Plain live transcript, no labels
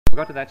I've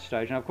got to that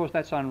stage, and of course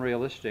that's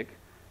unrealistic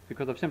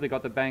because I've simply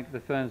got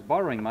the firms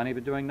borrowing money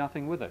but doing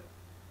nothing with it.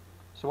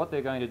 So what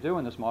they're going to do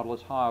in this model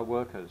is hire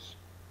workers,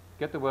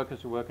 get the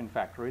workers to work in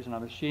factories, and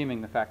I'm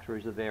assuming the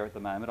factories are there at the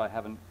moment. I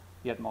haven't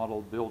yet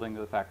modelled building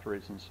the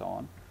factories and so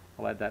on.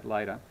 I'll add that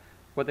later.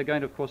 What they're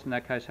going to, of course, in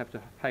that case, have to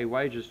pay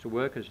wages to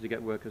workers to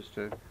get workers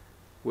to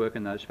work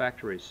in those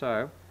factories.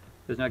 So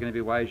there's now going to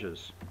be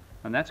wages,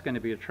 and that's going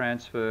to be a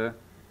transfer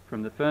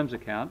from the firm's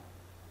account.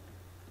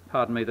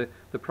 Pardon me,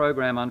 the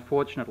program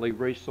unfortunately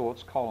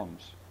resorts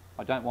columns.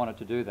 I don't want it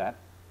to do that.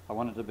 I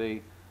want it to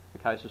be the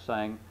case of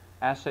saying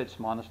assets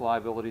minus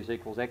liabilities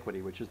equals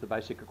equity, which is the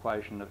basic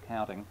equation of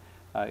accounting.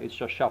 It's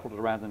just shuffled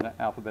around in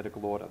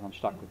alphabetical order, and I'm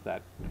stuck with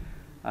that.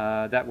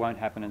 That won't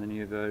happen in the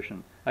new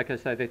version. Okay,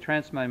 so they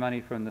transfer money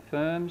from the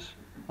firms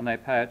and they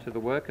pay it to the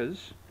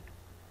workers.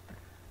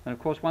 And of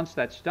course, once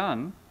that's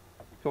done,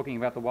 talking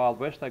about the Wild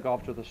West, they go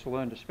off to the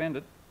saloon to spend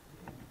it.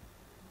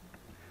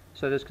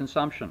 So there's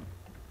consumption.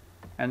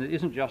 And it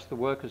isn't just the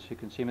workers who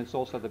consume, it's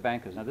also the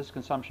bankers. Now this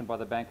consumption by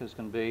the bankers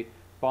can be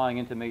buying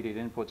intermediate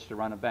inputs to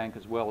run a bank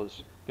as well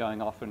as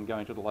going off and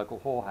going to the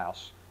local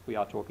whorehouse. We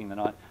are talking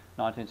the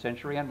 19th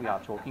century and we are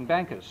talking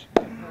bankers.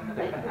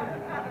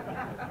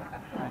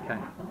 Okay.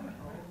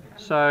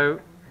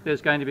 So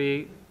there's going to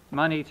be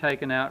money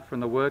taken out from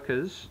the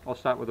workers. I'll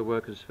start with the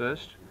workers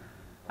first.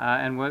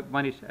 And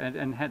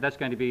that's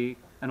going to be,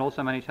 and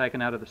also money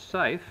taken out of the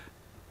safe.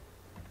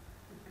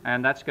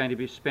 And that's going to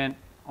be spent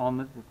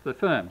on the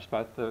firms,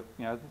 both the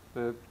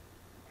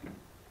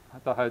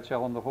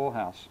hotel and the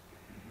whorehouse.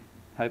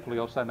 Hopefully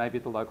also maybe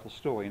the local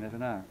store, you never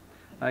know.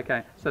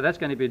 Okay, so that's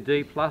going to be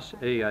D plus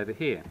E over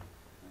here.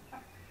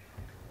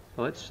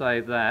 So let's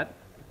save that.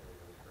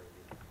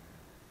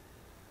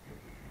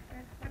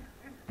 Can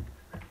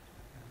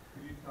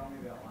you tell me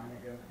that line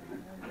again,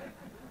 please?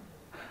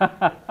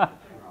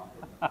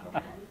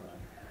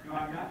 No,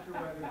 I'm not sure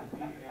whether the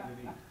D and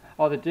the E.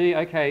 Oh, the D,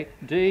 okay.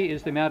 D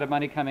is the amount of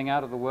money coming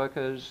out of the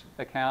workers'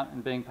 account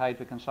and being paid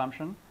for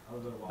consumption. Out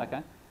of their wallet.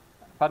 Okay.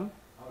 Pardon?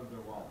 Out of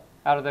their wallet.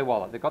 Out of their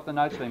wallet. They've got the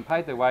notes, they've been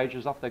paid their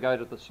wages, off they go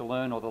to the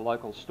saloon or the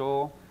local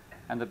store,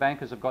 and the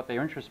bankers have got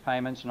their interest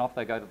payments and off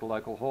they go to the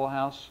local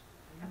whorehouse.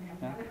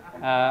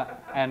 Yeah.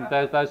 And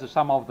those are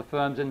some of the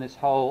firms in this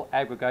whole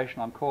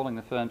aggregation I'm calling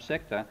the firm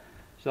sector.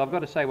 So I've got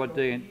to say what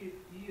D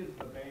is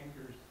the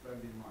bankers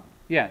spending money.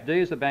 Yeah, D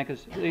is the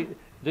bankers, D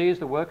is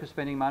the workers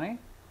spending money,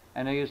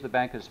 and E is the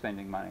bankers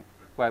spending money.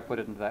 The way I put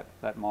it into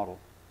that model.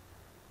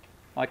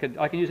 I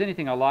can use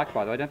anything I like,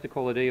 by the way. I don't have to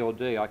call it E or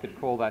D. I could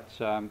call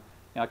that,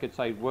 I could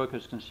say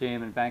workers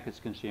consume and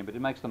bankers consume, but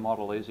it makes the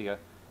model easier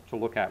to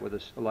look at with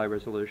a low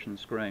resolution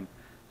screen.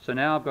 So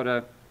now I've got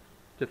to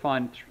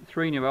define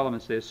three new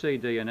elements there, C,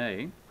 D and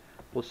E.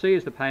 Well, C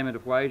is the payment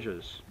of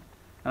wages.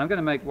 And I'm going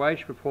to make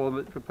wage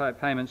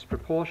payments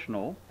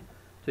proportional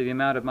to the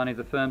amount of money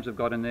the firms have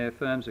got in their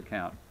firm's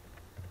account.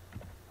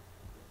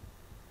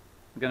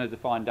 I'm going to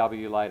define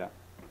W later.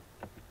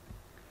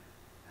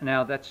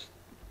 Now that's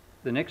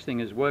the next thing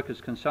is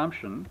workers'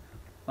 consumption.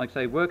 Like I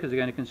say, workers are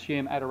going to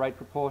consume at a rate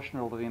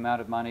proportional to the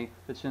amount of money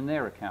that's in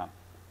their account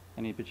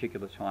any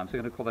particular time. So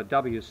I'm going to call that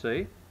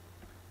WC,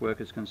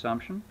 workers'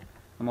 consumption,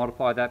 and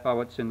multiply that by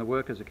what's in the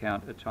workers'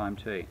 account at time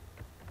T.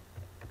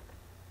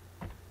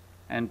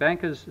 And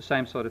bankers, the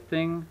same sort of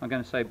thing. I'm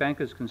going to say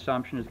bankers'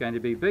 consumption is going to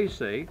be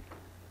BC,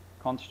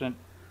 constant,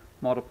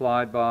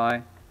 multiplied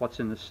by what's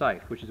in the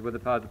safe, which is where the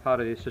part of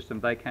their system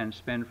they can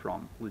spend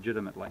from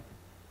legitimately.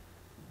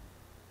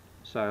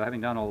 So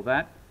having done all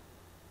that,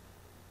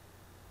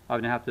 I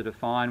now have to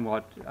define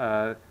what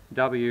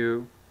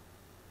W,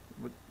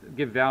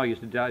 give values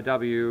to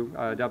W,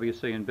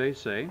 WC and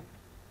BC.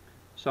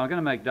 So I'm going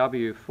to make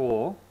W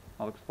 4.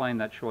 I'll explain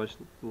that choice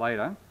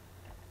later.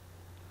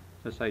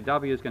 So say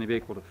W is going to be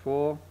equal to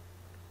 4.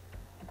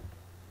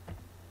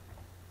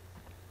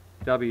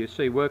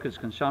 WC, workers'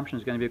 consumption,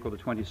 is going to be equal to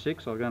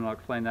 26. I'm going to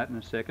explain that in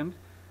a second.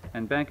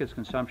 And bankers'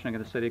 consumption I'm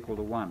going to set equal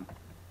to 1.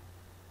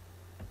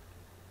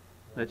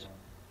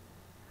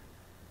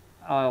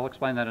 I'll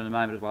explain that in a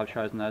moment as well. I've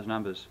chosen those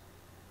numbers.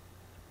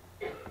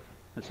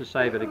 Let's just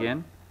save it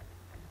again.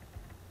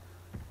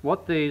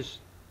 What these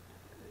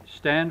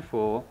stand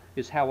for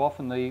is how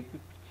often the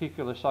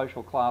particular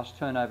social class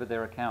turn over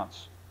their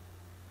accounts.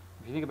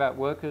 If you think about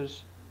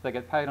workers, they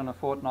get paid on a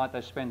fortnight, they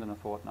spend on a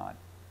fortnight.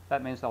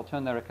 That means they'll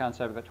turn their accounts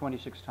over about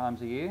 26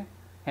 times a year,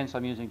 hence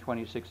I'm using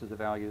 26 as the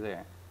value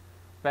there.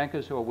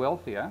 Bankers who are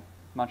wealthier,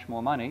 much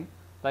more money,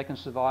 they can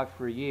survive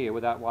for a year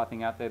without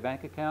wiping out their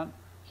bank account,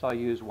 so I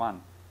use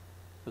 1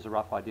 as a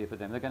rough idea for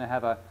them. They're going to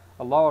have a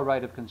lower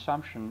rate of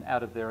consumption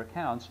out of their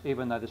accounts,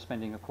 even though they're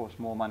spending, of course,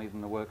 more money than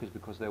the workers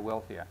because they're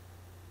wealthier.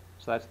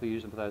 So that's the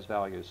use for those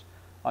values.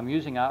 I'm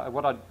using,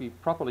 what I'd be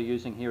properly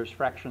using here is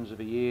fractions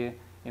of a year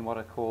in what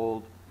are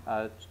called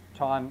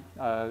time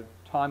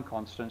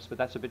constants, but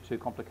that's a bit too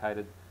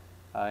complicated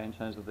in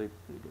terms of the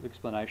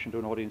explanation to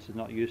an audience who's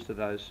not used to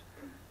those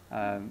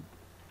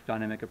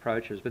dynamic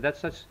approaches. But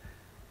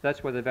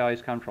that's where the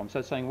values come from. So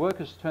it's saying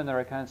workers turn their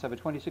accounts over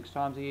 26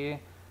 times a year,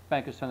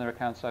 bankers turn their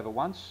accounts over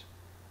once,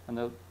 and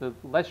the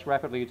less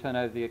rapidly you turn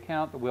over the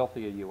account, the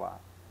wealthier you are.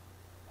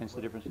 hence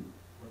the difference.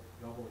 What's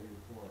double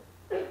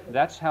U4?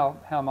 That's how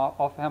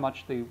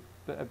much the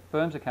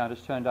firm's account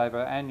is turned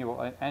over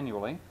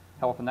annually,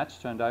 how often that's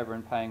turned over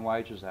and paying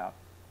wages out.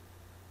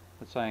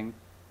 It's saying,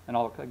 and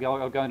I'll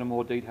go into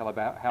more detail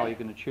about how you're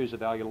going to choose a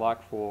value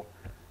like for,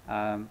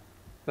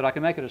 but I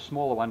can make it a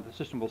smaller one. The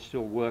system will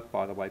still work,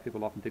 by the way.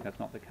 People often think that's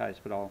not the case,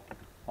 but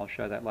I'll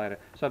show that later.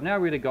 So I've now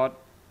really got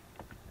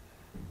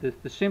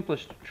the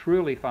simplest,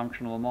 truly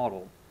functional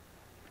model.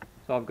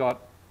 So I've got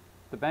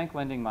the bank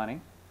lending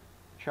money,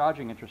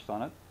 charging interest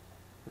on it,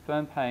 the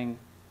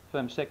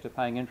firm sector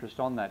paying interest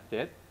on that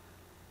debt,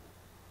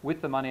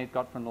 with the money it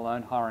got from the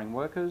loan hiring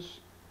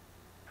workers,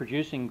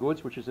 producing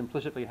goods, which is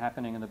implicitly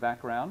happening in the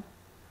background,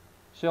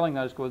 selling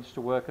those goods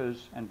to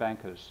workers and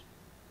bankers.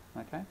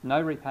 Okay? No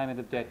repayment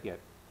of debt yet.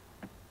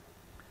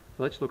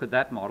 So let's look at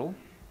that model.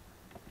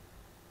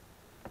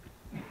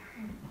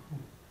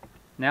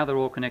 Now they're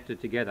all connected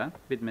together,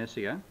 a bit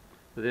messier.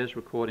 So there's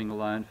recording the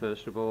loan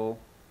first of all,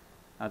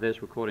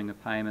 there's recording the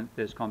payment,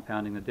 there's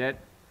compounding the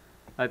debt.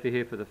 Over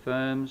here for the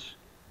firms,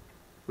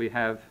 we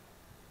have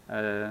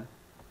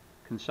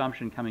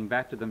consumption coming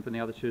back to them from the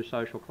other two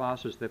social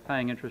classes. They're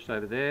paying interest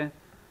over there,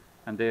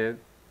 and they're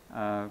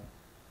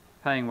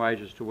paying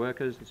wages to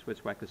workers.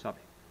 Let's whack this up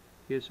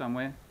here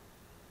somewhere.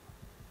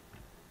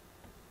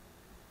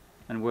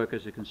 And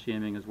workers are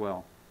consuming as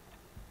well.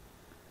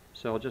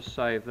 So I'll just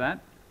save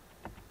that.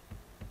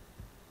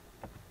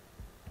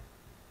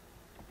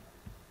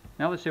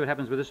 Now let's see what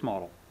happens with this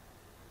model.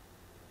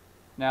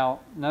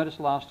 Now notice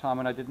last time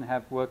when I didn't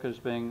have workers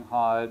being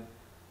hired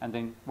and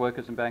then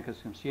workers and bankers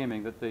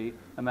consuming, that the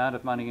amount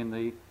of money in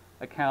the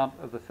account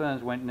of the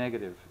firms went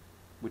negative,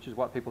 which is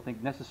what people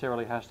think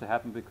necessarily has to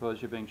happen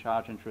because you're being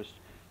charged interest.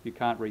 You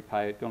can't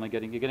repay it. You're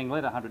getting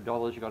lent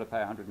 $100. You've got to pay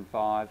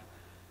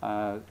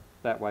 $105.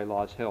 That way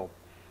lies hell.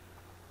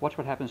 Watch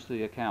what happens to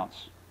the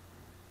accounts.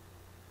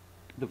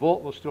 The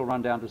vault will still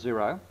run down to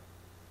 0,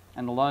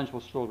 and the loans will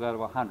still go to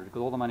 100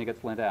 because all the money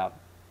gets lent out.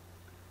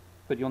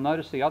 But you'll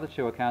notice the other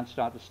two accounts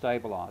start to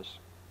stabilise.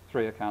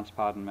 3 accounts,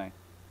 pardon me.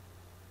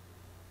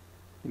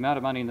 The amount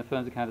of money in the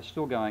firm's account is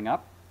still going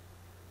up.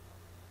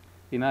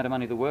 The amount of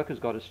money the workers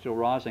got is still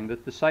rising.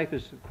 The safe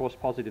is, of course,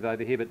 positive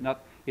over here,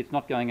 but it's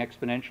not going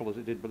exponential as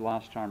it did the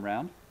last time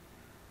round.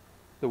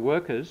 The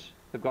workers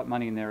have got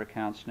money in their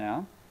accounts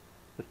now.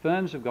 The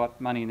firms have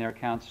got money in their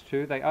accounts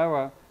too. They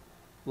owe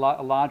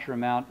a larger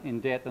amount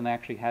in debt than they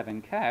actually have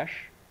in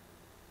cash.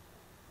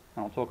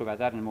 And I'll talk about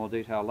that in more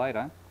detail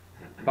later.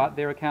 But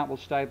their account will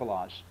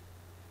stabilise.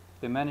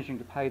 They're managing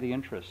to pay the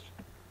interest.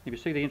 If you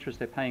see the interest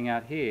they're paying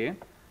out here,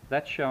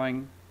 that's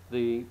showing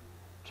the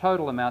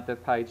total amount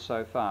they've paid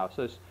so far.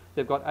 So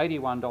they've got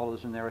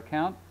 $81 in their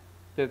account.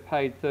 They've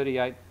paid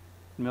 $38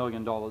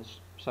 million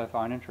so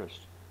far in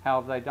interest. How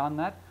have they done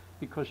that?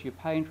 Because you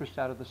pay interest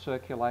out of the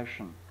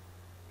circulation.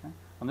 Okay?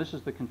 And this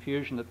is the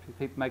confusion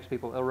that makes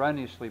people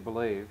erroneously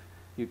believe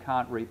you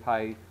can't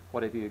repay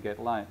whatever you get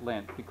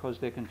lent, because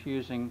they're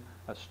confusing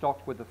a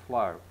stock with a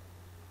flow.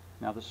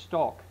 Now the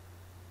stock,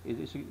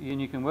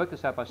 and you can work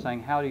this out by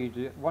saying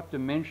what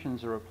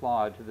dimensions are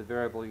applied to the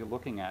variable you're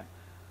looking at.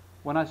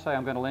 When I say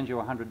I'm going to lend you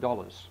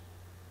 $100,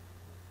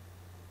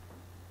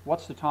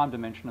 what's the time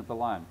dimension of the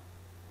loan?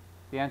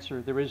 The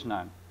answer, there is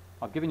none.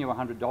 I've given you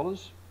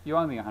 $100, you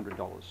owe me $100.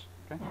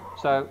 Okay?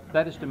 So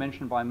that is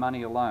dimensioned by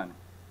money alone.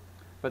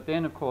 But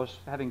then, of course,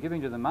 having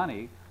given you the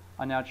money,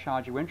 I now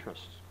charge you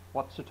interest.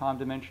 What's the time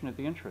dimension of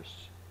the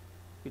interest?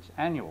 It's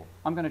annual.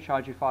 I'm going to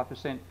charge you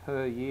 5%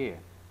 per year.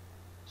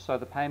 So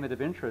the payment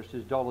of interest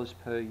is dollars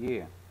per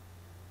year.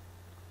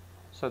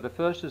 So the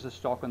first is a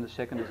stock and the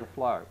second is a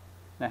flow.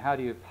 Now how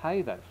do you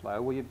pay that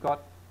flow? Well, you've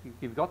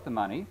got the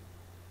money.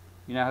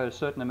 You now have a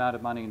certain amount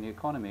of money in the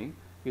economy.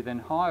 You then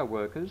hire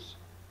workers,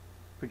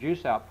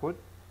 produce output,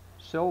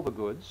 sell the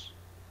goods.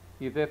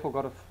 You've therefore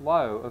got a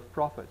flow of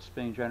profits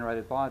being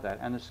generated by that.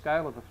 And the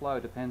scale of the flow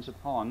depends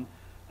upon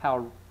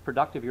how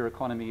productive your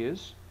economy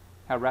is,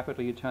 how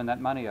rapidly you turn that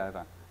money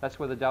over. That's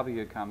where the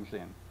W comes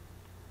in.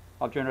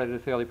 I've generated a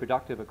fairly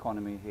productive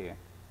economy here.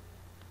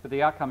 But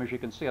the outcome, as you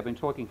can see, I've been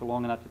talking for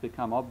long enough to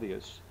become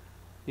obvious.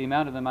 The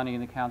amount of the money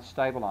in the account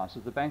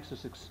stabilises.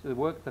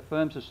 The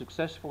firms are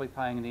successfully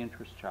paying the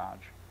interest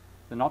charge.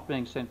 They're not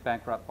being sent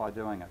bankrupt by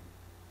doing it.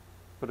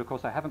 But of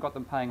course, I haven't got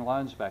them paying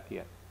loans back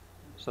yet.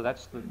 So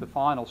that's the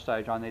final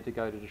stage I need to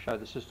go to show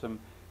the system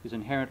is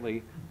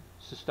inherently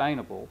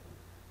sustainable,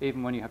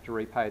 even when you have to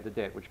repay the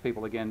debt, which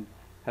people again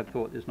have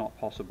thought is not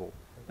possible.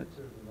 I think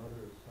there's another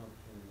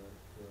assumption that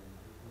is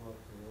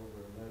glossing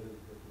over, and that is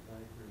that the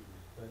bankers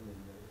are spending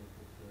their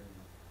interest-bearing.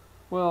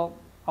 Well,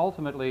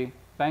 ultimately,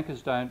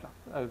 bankers don't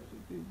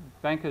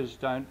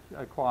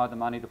acquire the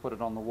money to put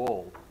it on the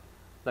wall.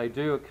 They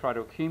do try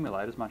to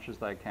accumulate as much as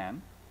they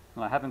can,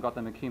 and I haven't got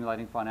them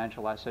accumulating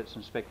financial assets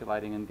and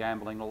speculating and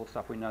gambling and all the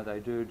stuff we know they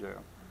do.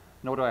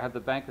 Nor do I have the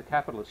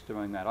capitalists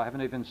doing that. I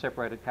haven't even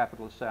separated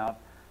capitalists out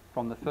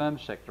from the firm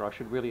sector. I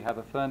should really have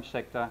a firm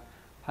sector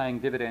paying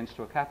dividends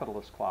to a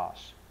capitalist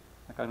class.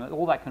 Okay, and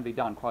all that can be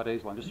done quite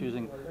easily. I'm just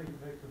using... Well, I think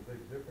it makes a big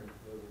difference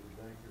whether the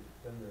bankers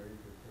spend their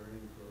interest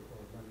earnings or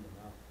lend them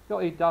out. Well,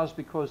 it does,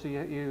 because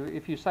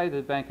if you say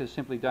the bankers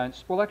simply don't...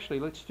 Well, actually,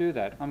 let's do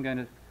that.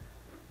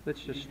 Let's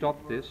just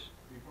stop this.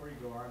 Before you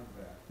go on to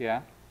that, Yeah,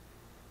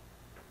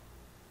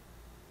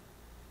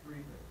 three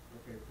things.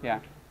 Okay, first, yeah,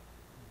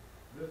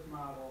 this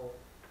model,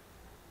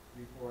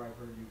 before I've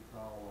heard you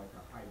call like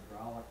a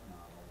hydraulic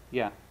model,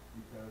 yeah,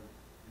 because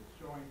it's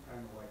showing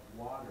kind of like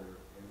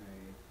water in a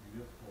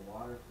municipal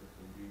water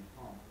system being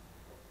pumped,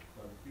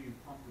 but it's being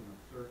pumped in a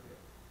circuit,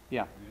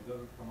 yeah, and it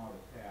doesn't come out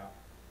of tap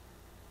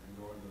and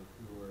go into the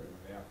sewer and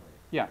evaporate.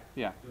 yeah,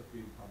 yeah, It's just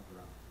being pumped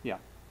around, yeah.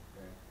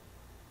 okay?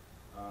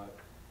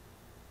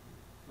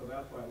 So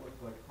that's why it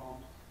looks like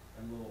pumps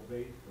and little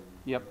basins.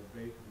 Yep. Those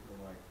basins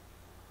are like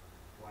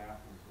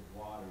glasses of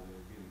water that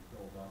are getting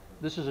filled up.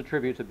 This is a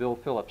tribute to Bill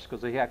Phillips,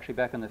 because he actually,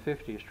 back in the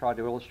 50s, tried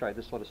to illustrate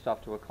this sort of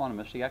stuff to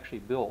economists. He actually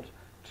built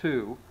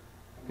two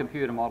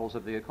computer models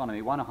of the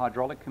economy, one a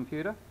hydraulic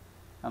computer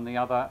and the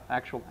other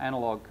actual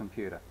analog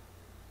computer.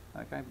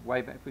 Okay,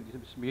 way back,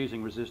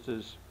 using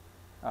resistors,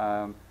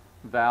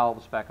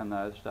 valves back in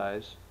those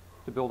days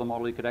to build a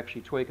model you could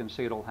actually tweak and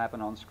see it all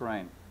happen on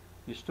screen.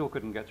 You still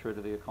couldn't get through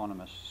to the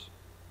economists.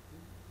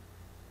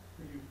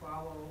 Can you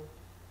follow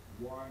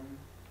one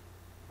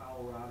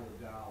Colorado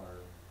dollar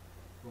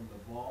from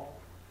the vault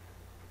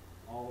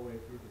all the way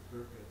through the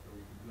circuit so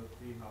we can just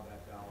see how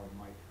that dollar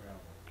might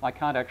travel? I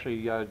can't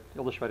actually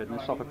illustrate it in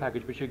the software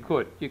package, but you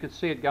could. You could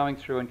see it going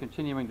through and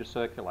continuing to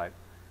circulate.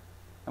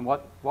 And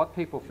what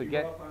people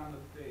forget... Can you go up on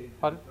the stage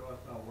Pardon? and show us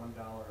how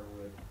 $1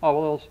 would... Oh,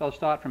 well, I'll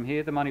start from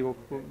here. The money will,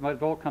 Okay. the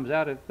vault comes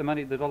out of,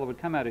 the dollar would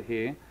come out of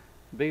here,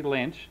 be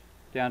lent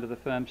down to the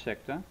firm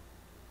sector.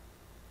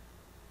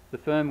 The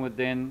firm would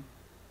then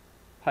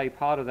pay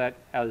part of that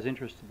as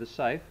interest to the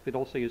safe, but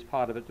also use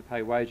part of it to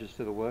pay wages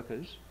to the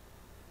workers.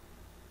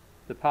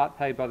 The part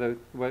paid by the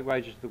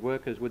wages to the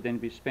workers would then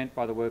be spent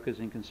by the workers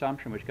in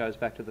consumption, which goes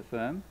back to the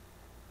firm.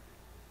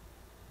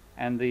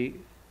 And the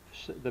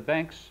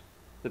banks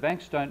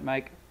don't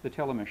make the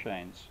teller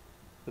machines.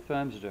 The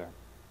firms do.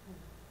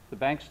 The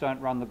banks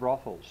don't run the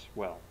brothels.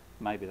 Well,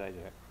 maybe they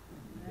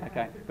do.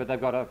 Okay, but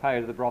they've got to pay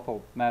to the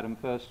brothel madam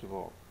first of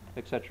all,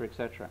 etc.,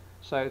 etc.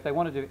 So if they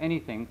want to do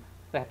anything,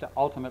 they have to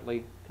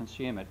ultimately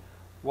consume it.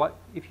 What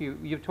if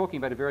you're talking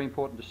about a very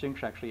important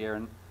distinction, actually,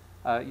 Aaron?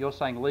 You're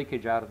saying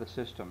leakage out of the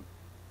system,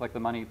 like the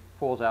money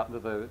falls out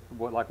into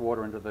like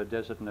water into the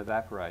desert and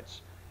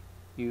evaporates.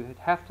 You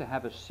have to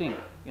have a sink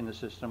in the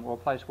system, or a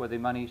place where the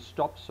money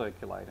stops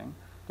circulating,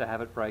 to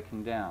have it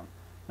breaking down.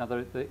 Now,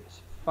 the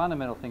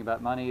fundamental thing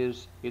about money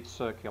is it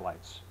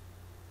circulates.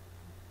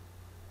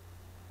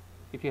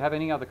 If you have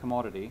any other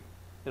commodity,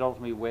 it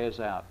ultimately wears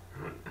out.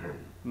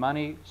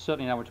 Money,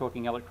 certainly now we're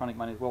talking electronic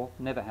money as well,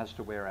 never has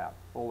to wear out,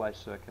 always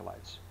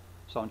circulates.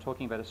 So I'm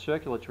talking about a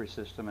circulatory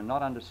system, and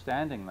not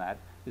understanding that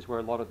is where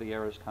a lot of the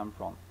errors come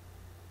from,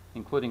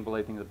 including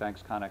believing that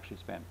banks can't actually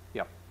spend.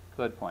 Yep.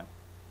 Third point.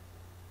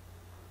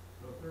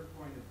 So the third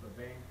point is the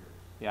bankers.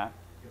 Yeah.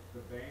 If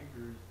the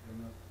bankers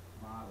in this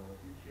model, if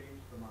you change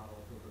the model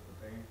so that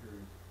the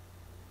bankers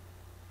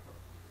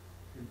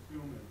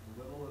consume as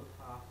little as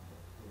possible,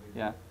 so they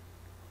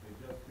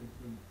just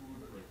consume food,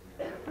 for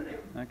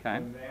example, Okay.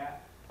 then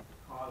that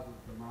causes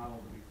the model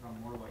to become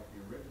more like the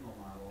original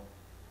model,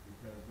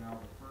 because now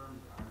the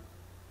firms aren't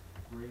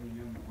bringing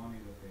in the money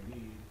that they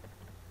need,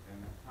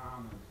 and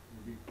Tom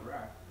would be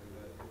correct,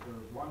 that if there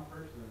was one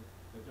person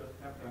that just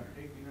kept on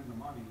taking in the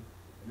money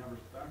and never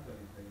spent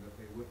anything, that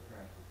they would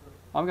crash the system.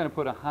 I'm going to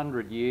put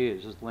 100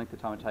 years as the length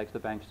of time it takes the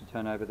banks to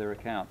turn over their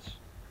accounts.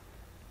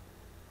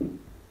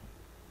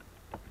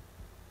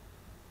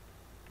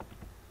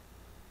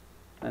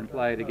 And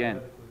play it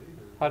again.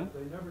 Pardon?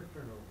 They never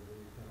turn over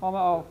the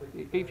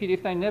account.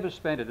 If they never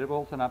spend it, it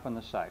will turn up in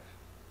the safe.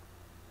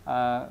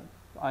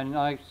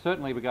 I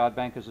certainly regard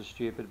bankers as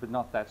stupid, but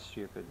not that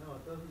stupid. No,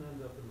 it doesn't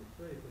end up in the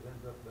safe, it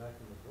ends up back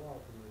in the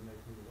vault and they make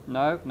new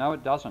money. No,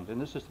 it doesn't. In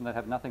this system, they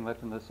have nothing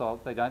left in the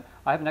vault. They don't.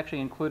 I haven't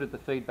actually included the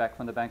feedback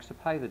from the banks to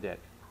pay the debt.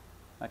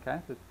 Okay,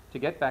 to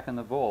get back in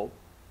the vault,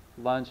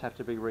 loans have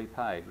to be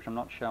repaid, which I'm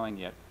not showing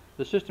yet.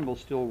 The system will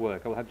still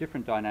work. It will have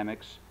different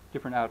dynamics,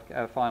 different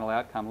final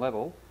outcome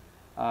level.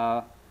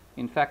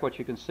 In fact, what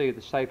you can see,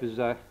 the safe is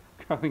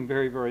growing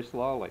very, very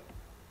slowly.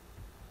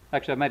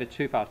 Actually, I've made it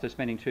too fast. They're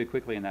spending too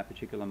quickly in that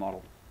particular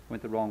model.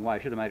 Went the wrong way.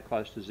 Should have made it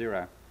close to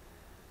 0.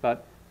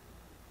 But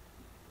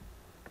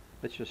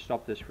let's just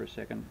stop this for a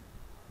second.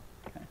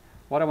 Okay.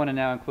 What I want to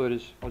now include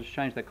is, I'll just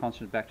change that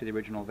constant back to the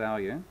original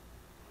value.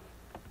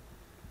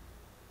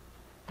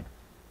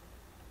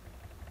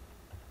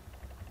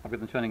 I've got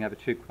them turning over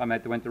two.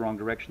 Went the wrong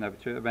direction over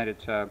two. I made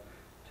it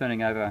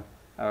turning over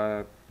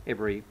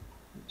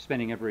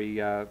spending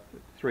every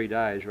 3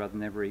 days rather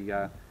than every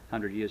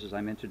 100 years as I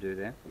meant to do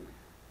there.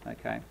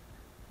 Okay.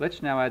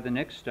 Let's now add the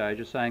next stage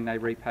of saying they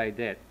repay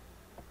debt.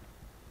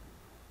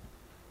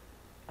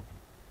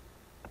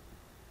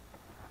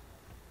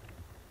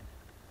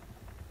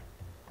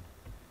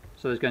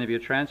 So there's going to be a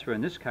transfer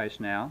in this case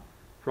now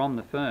from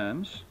the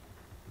firms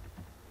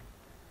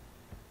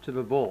to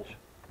the vault.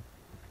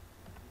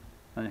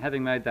 And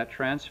having made that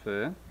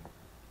transfer,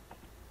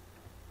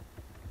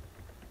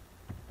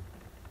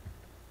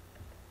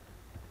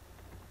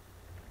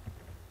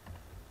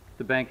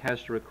 the bank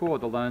has to record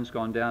the loan's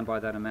gone down by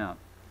that amount.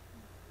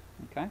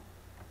 Okay,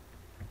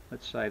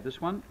 let's save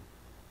this one.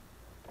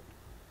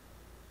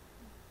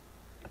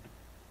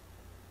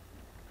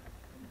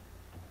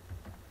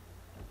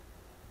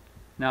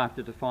 Now I have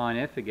to define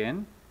F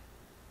again,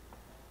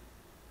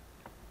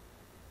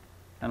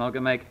 and I'll go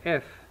make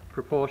F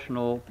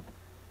proportional,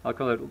 I'll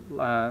call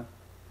it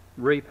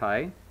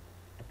repay,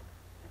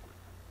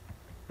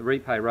 the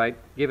repay rate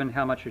given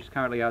how much is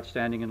currently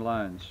outstanding in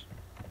loans.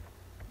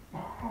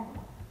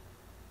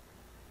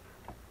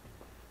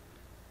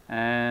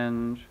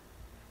 And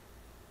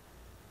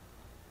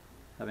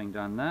having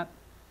done that,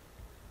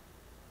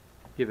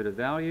 give it a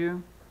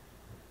value.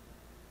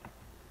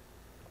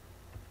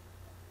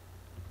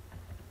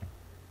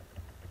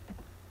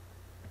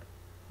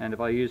 And if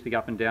I use the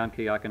up and down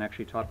key, I can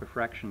actually type a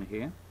fraction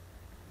here.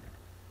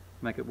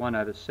 Make it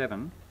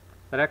 1/7.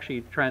 That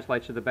actually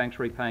translates to the banks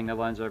repaying their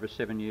loans over a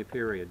 7-year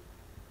period.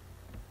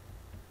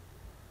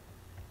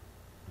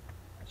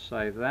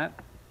 Save that.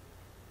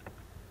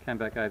 Come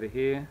back over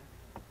here.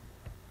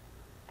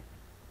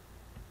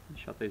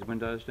 Shut these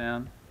windows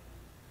down.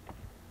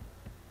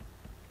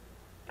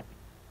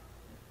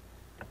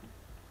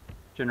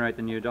 Generate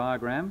the new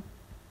diagram.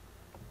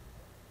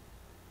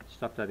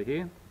 Stuffed over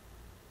here.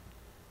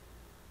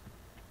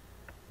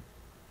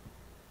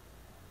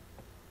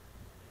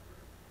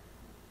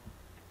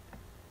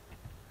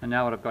 And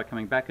now what I've got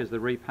coming back is the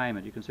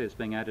repayment. You can see it's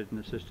being added in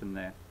the system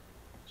there.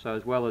 So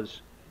as well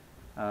as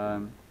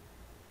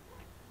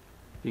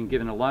being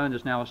given a loan,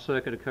 there's now a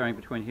circuit occurring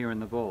between here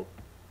and the vault.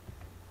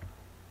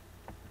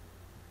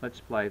 Let's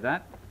play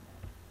that.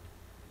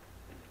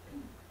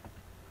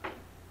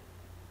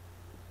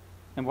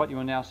 And what you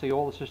will now see,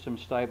 all the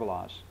systems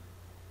stabilise.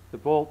 The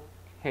vault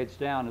heads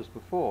down as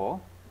before,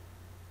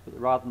 but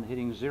rather than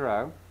hitting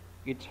 0,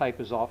 it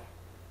tapers off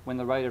when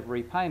the rate of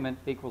repayment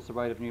equals the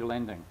rate of new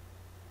lending.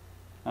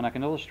 And I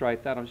can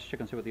illustrate that. I'm just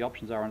checking to see what the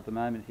options are at the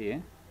moment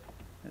here.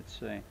 Let's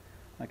see.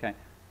 Okay.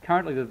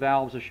 Currently the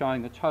valves are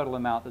showing the total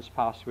amount that's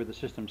passed through the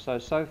system. So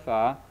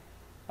far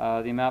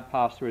the amount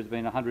passed through has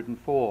been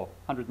 104,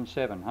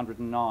 107,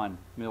 109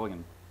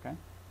 million. Okay.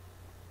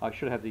 I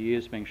should have the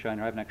years being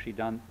shown. I haven't actually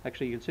done.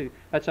 Actually, you can see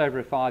that's over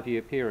a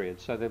 5-year period.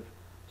 So they're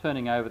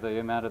turning over the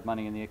amount of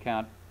money in the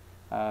account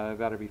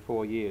about every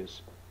 4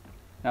 years.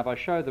 Now if I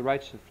show the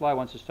rates of flow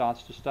once it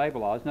starts to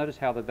stabilise, notice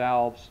how the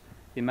valves,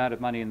 the amount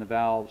of money in the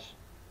valves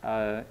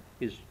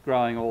is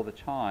growing all the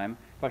time.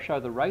 If I show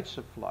the rates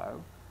of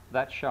flow,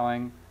 that's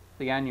showing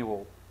the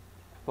annual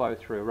flow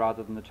through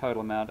rather than the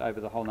total amount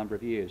over the whole number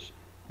of years.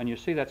 And you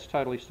see that's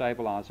totally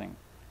stabilising.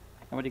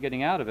 And what you're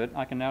getting out of it,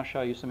 I can now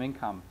show you some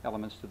income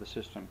elements to the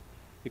system.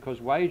 Because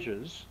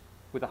wages,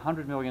 with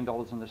 $100 million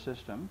in the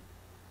system,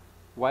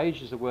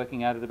 wages are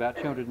working out at about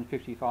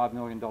 $255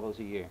 million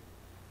a year.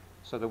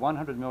 So the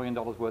 $100 million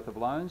worth of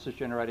loans is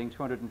generating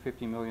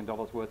 $250 million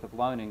worth of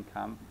loan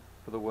income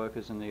for the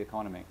workers in the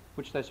economy,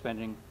 which they're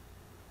spending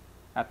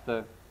at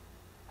the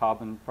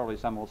pub and probably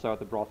some also at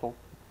the brothel,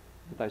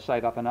 if they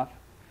save up enough.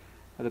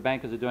 The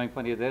bankers are doing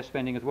plenty of their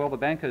spending as well. The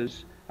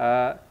bankers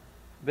are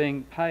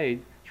being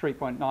paid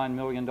 $3.9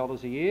 million a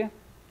year,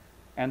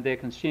 and they're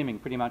consuming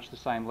pretty much the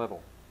same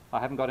level. I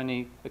haven't got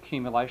any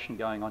accumulation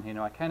going on here.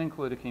 Now I can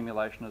include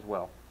accumulation as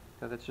well.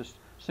 So that's just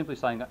simply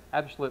saying the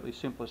absolutely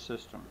simplest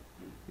system.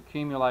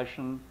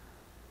 Accumulation,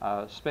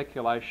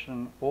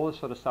 speculation, all this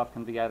sort of stuff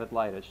can be added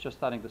later. It's just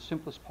starting the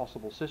simplest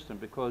possible system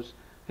because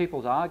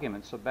people's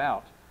arguments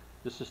about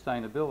the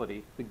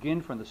sustainability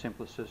begin from the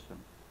simplest system.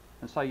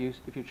 And so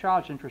if you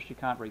charge interest, you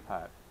can't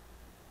repay it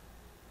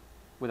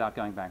without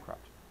going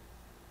bankrupt.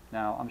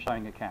 Now I'm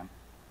showing a can.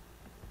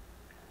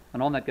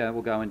 And on that go,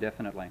 we'll go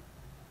indefinitely.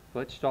 So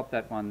let's stop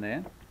that one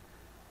there.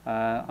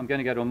 I'm going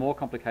to go to a more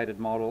complicated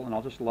model, and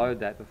I'll just load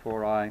that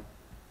before I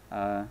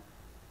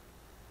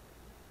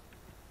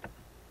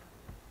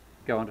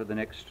go on to the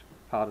next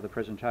part of the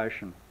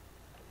presentation.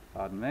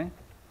 Pardon me.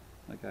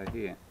 I'll go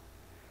here.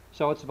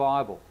 So it's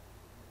viable.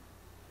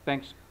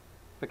 Banks,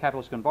 the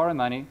capitalists can borrow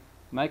money,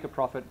 make a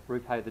profit,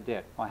 repay the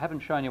debt. I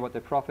haven't shown you what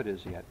their profit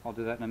is yet. I'll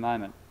do that in a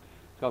moment.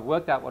 So I've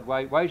worked out what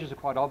wages are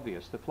quite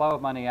obvious. The flow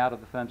of money out of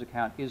the firm's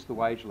account is the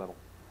wage level.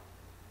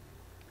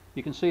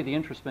 You can see the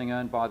interest being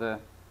earned by the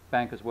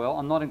bank as well.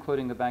 I'm not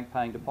including the bank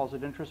paying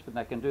deposit interest, but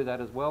they can do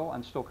that as well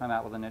and still come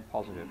out with a net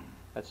positive.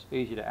 That's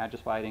easy to add,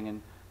 just by adding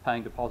and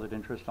paying deposit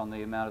interest on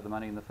the amount of the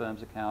money in the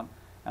firm's account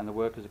and the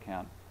worker's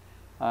account.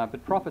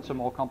 But profits are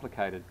more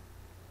complicated.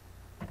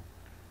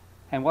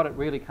 And what it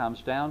really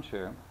comes down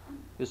to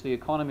is the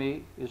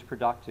economy is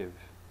productive.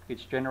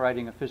 It's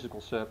generating a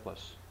physical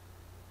surplus.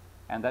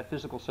 And that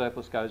physical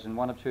surplus goes in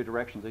one of two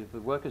directions. Either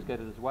the workers get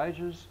it as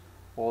wages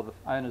or the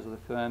owners of the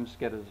firms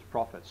get it as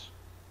profits.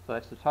 So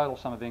that's the total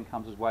sum of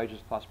incomes as wages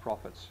plus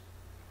profits.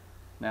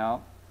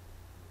 Now,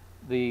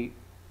 the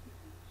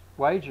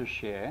wages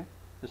share,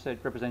 this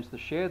represents the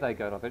share they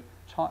got of it,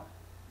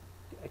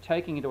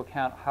 taking into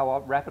account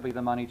how rapidly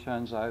the money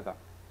turns over.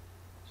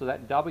 So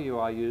that W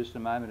I used a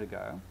moment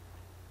ago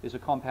is a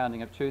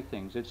compounding of two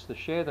things. It's the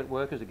share that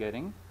workers are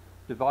getting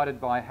divided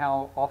by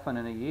how often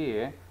in a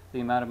year the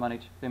amount of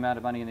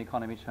money in the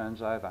economy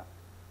turns over.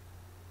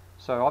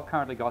 So I've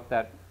currently got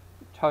that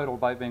total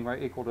by being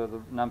equal to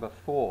the number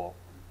 4.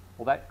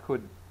 Well, that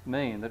could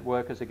mean that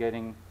workers are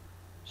getting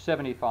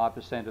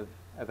 75%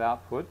 of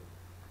output,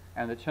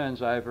 and it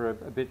turns over a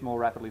bit more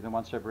rapidly than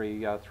once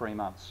every 3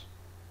 months.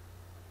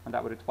 And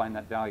that would explain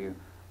that value.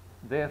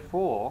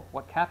 Therefore,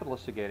 what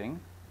capitalists are getting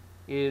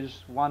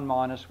is 1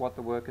 minus what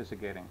the workers are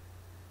getting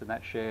in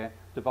that share,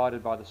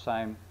 divided by the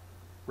same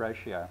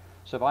ratio.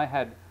 So if I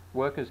had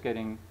workers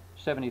getting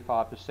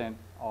 75%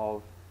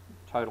 of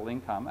total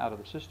income out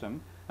of the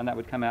system, and that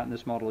would come out in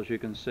this model, as you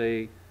can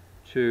see,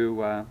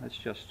 to, let's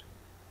just,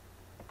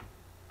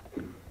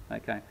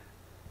 okay.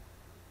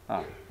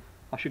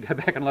 I should go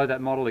back and load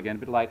that model again, a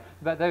bit late.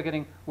 But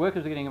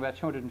workers are getting about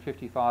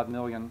 $255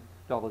 million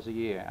a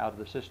year out of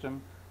the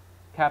system.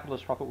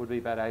 Capitalist profit would be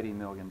about $80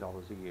 million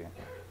a year,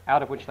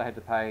 out of which they had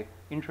to pay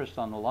interest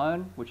on the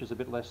loan, which is a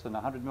bit less than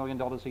 $100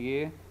 million a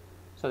year.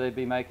 So they'd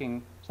be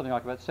making something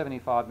like about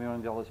 $75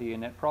 million a year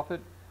net profit.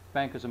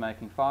 Bankers are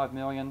making $5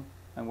 million,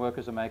 and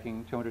workers are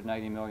making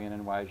 $280 million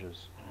in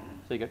wages.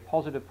 So you get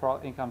positive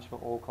incomes for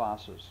all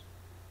classes.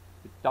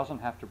 It doesn't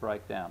have to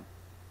break down,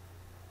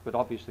 but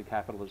obviously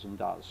capitalism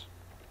does.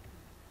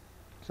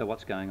 So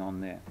what's going on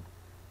there?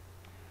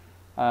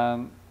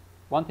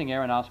 One thing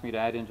Erin asked me to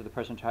add into the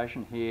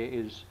presentation here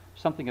is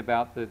something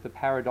about the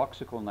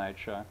paradoxical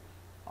nature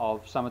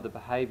of some of the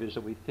behaviours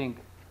that we think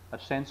are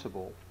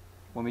sensible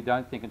when we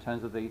don't think in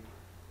terms of the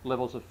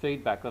levels of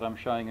feedback that I'm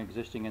showing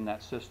existing in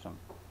that system.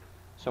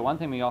 So one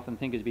thing we often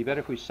think is it'd be better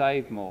if we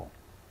saved more.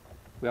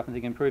 We often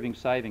think improving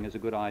saving is a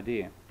good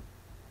idea.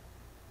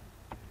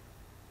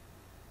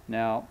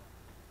 Now,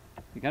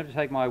 you're going to have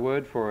to take my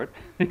word for it,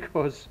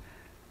 because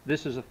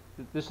this is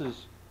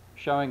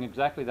showing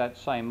exactly that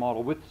same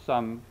model with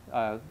some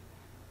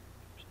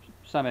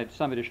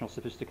additional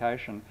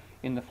sophistication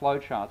in the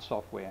flowchart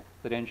software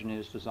that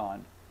engineers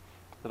designed,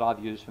 that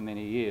I've used for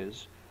many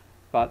years.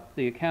 But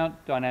the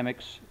account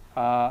dynamics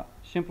are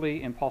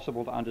simply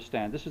impossible to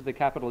understand. This is the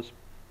capitalist.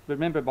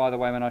 Remember, by the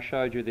way, when I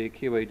showed you the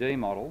QED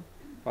model,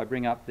 if I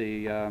bring up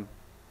the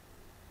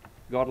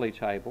Godley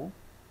table,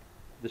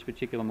 this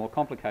particular more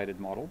complicated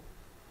model,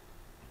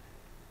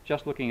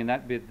 just looking in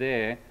that bit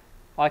there,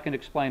 I can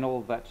explain all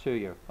of that to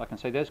you. I can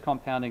say there's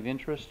compounding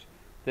interest,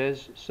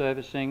 there's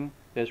servicing,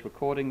 there's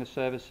recording the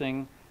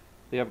servicing.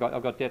 There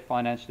I've got debt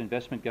financed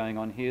investment going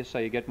on here, so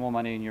you get more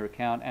money in your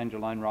account and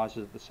your loan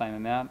rises at the same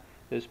amount.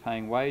 There's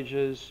paying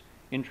wages,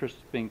 interest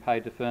being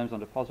paid to firms on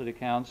deposit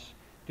accounts,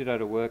 ditto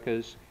to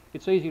workers.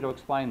 It's easy to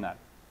explain that.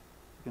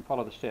 You can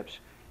follow the steps.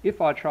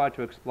 If I try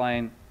to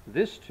explain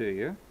this to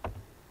you,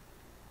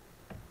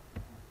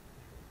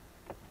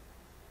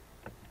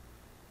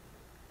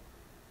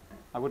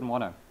 I wouldn't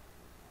want to.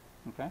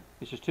 Okay?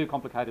 It's just too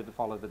complicated to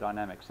follow the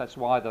dynamics. That's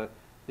why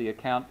the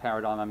account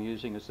paradigm I'm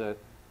using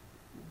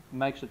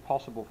makes it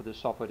possible for this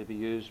software to be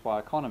used by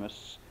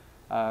economists,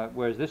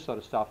 whereas this sort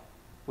of stuff,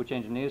 which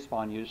engineers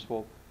find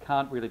useful,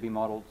 can't really be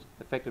modelled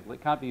effectively,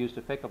 can't be used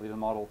effectively to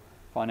model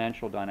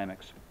financial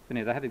dynamics.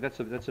 Anyway, I think that's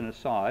an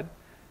aside,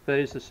 but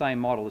it is the same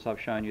model as I've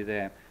shown you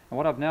there. And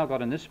what I've now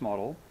got in this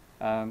model,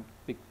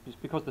 is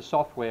because the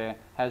software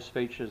has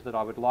features that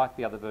I would like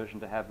the other version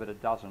to have, but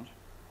it doesn't,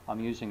 I'm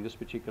using this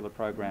particular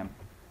program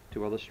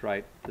to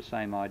illustrate the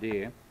same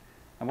idea.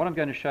 And what I'm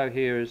going to show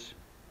here is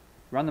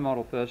run the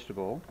model first of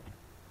all,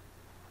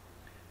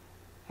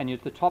 and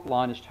the top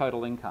line is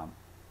total income,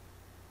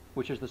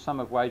 which is the sum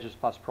of wages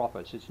plus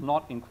profits. It's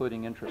not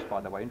including interest,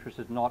 by the way. Interest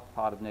is not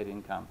part of net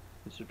income.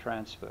 It's a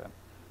transfer.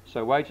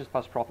 So wages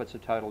plus profits are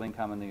total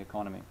income in the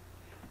economy.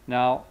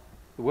 Now,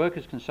 the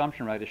workers'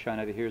 consumption rate is shown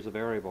over here as a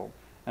variable,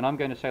 and I'm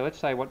going to say,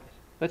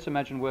 let's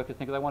imagine workers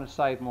think they want to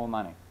save more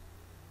money.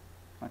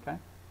 Okay?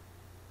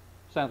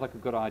 Sounds like a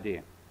good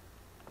idea.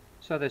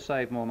 So they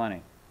save more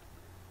money.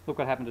 Look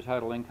what happened to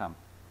total income.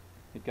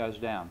 It goes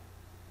down.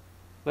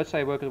 Let's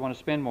say workers want to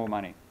spend more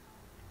money.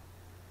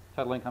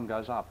 Total income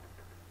goes up.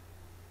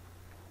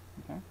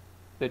 Okay?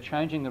 They're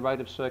changing the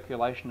rate of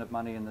circulation of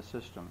money in the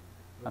system.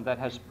 And that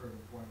has...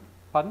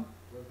 Pardon?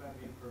 What does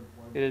that mean for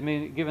employment? It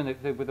means, given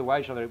that with the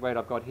wage rate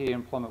I've got here,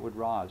 employment would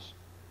rise.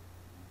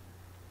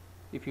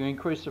 If you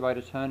increase the rate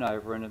of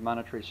turnover in a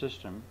monetary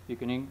system, you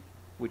can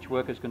which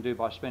workers can do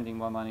by spending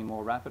more money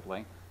more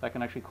rapidly, that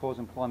can actually cause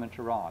employment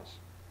to rise.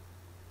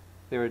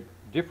 There are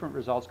different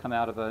results come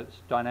out of a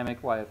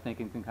dynamic way of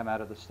thinking, can come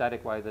out of the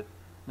static way that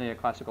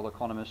neoclassical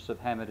economists have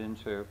hammered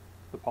into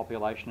the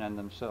population and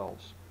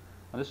themselves.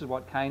 And this is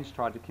what Keynes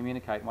tried to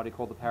communicate in what he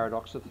called the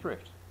paradox of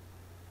thrift.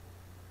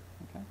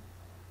 Okay?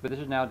 But this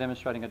is now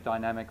demonstrating it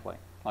dynamically.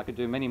 I could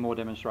do many more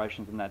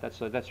demonstrations than that. That's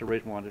a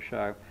reason I wanted to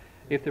show.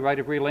 If the rate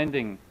of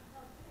relending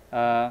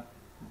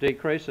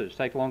decreases,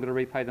 take longer to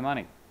repay the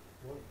money.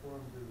 What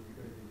form do the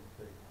savings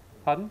take?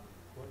 Pardon?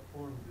 What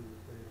form do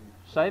the savings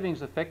take?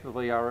 Savings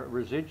effectively are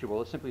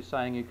residual. It's simply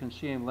saying you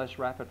consume less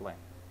rapidly.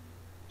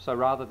 So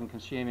rather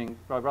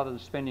than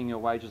spending your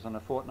wages on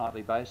a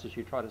fortnightly basis,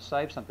 you try to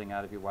save something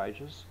out of your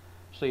wages.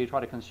 So you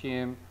try to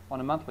consume on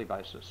a monthly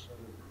basis.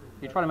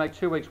 You try to make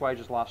 2 weeks'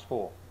 wages last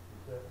 4.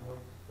 Is that note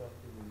stuff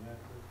in the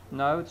mattress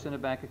No, it's in a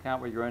bank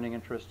account where you're earning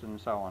interest and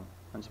so on,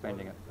 and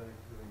spending it. What is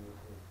the bank doing with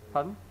those savings?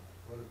 Pardon?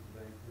 What is the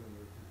bank doing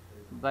with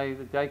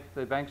these savings?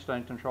 The banks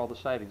don't control the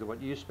savings, or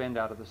what you spend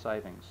out of the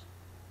savings.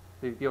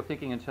 You're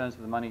thinking in terms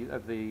of the money,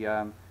 of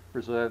the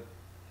reserve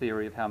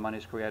theory of how money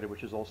is created,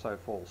 which is also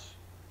false.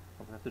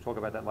 We'll have to talk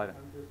about that later.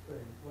 I'm just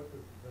saying, what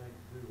does the bank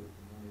do with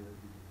the money that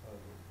you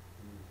deposit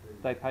in your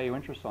savings? They pay you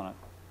interest on it.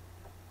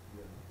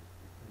 Yeah,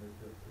 and it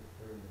just sits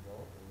there in the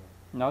vault or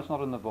what? No, it's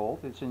not in the vault,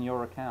 it's in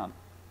your account.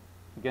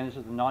 Again, this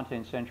is the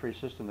 19th century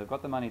system. They've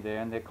got the money there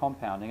and they're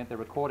compounding it, they're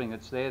recording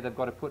it's there, they've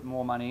got to put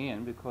more money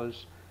in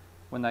because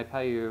when they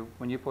pay you,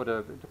 when you put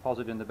a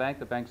deposit in the bank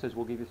says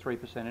we'll give you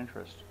 3%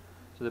 interest.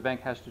 So the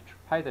bank has to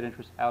pay that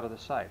interest out of the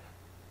safe.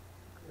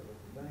 Yeah, but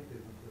the bank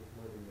isn't just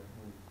letting that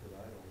money sit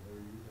idle, they're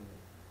using it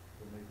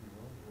for making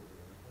loans over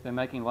there. They're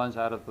making loans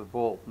out of the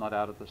vault, not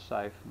out of the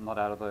safe, not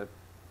out of the...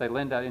 They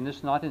lend out, in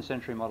this 19th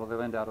century model, they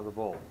lend out of the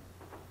vault.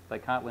 They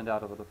can't lend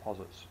out of the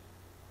deposits.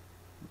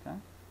 Okay?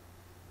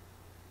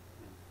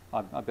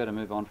 I better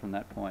move on from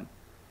that point.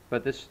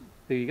 But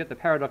you get the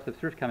paradox of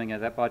thrift coming out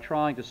of that. By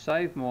trying to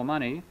save more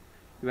money,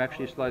 you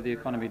actually slow the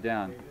economy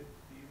down.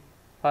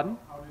 Pardon?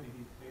 How did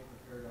he state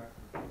the paradox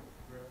of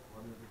thrift?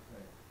 What does it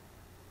say?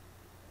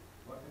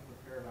 What is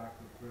the paradox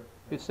of thrift?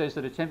 It says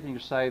that attempting to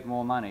save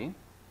more money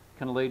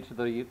can lead to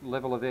the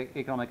level of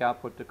economic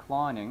output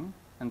declining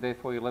and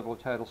therefore your level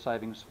of total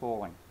savings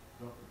falling.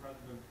 So if the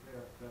president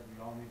said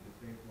we all need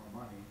to save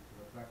more money,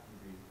 the effect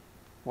would be...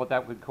 What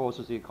that would cause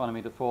is the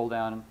economy to fall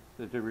down,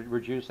 to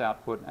reduce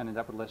output and end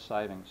up with less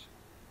savings.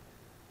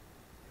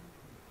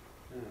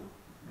 And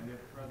if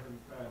the president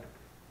said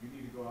you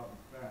need to go out and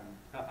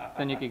spend...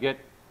 Then you could get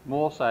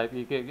more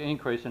you get an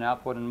increase in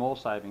output and more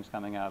savings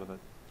coming out of it.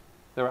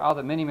 There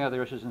are many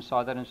other issues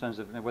inside that in terms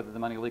of whether the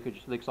money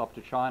leaks off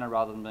to China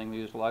rather than being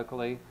used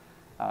locally,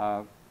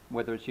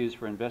 whether it's used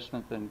for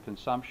investment than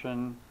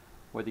consumption,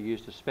 whether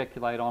used to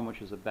speculate on,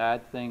 which is a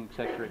bad thing,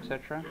 etc.,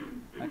 etc.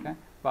 Okay,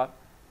 but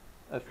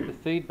the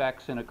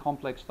feedbacks in a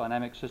complex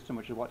dynamic system,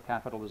 which is what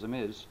capitalism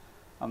is,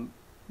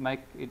 make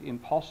it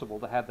impossible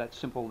to have that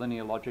simple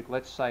linear logic.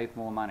 Let's save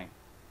more money,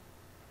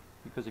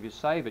 because if you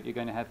save it, you're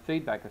going to have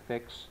feedback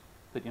effects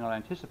that you're not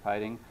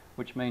anticipating,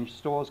 which means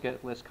stores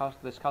get less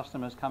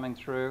customers coming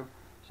through,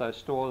 so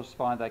stores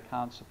find they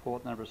can't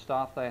support the number of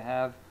staff they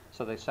have,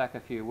 so they sack a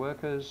few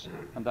workers,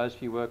 and those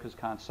few workers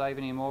can't save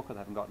anymore because they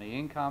haven't got any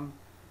income,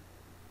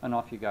 and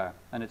off you go.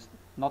 And it's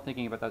not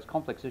thinking about those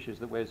complex issues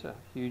that where's a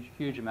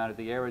huge amount of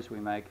the errors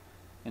we make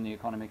in the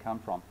economy come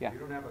from. Yeah? You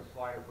don't have a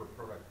slider for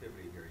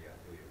productivity here yet,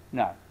 do you?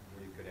 No.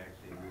 Where you could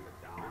actually move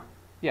it down?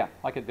 Yeah,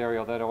 I could vary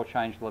all that, or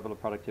change the level of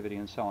productivity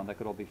and so on. That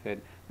could all be fed.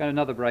 Got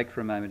another break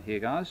for a moment here,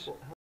 guys.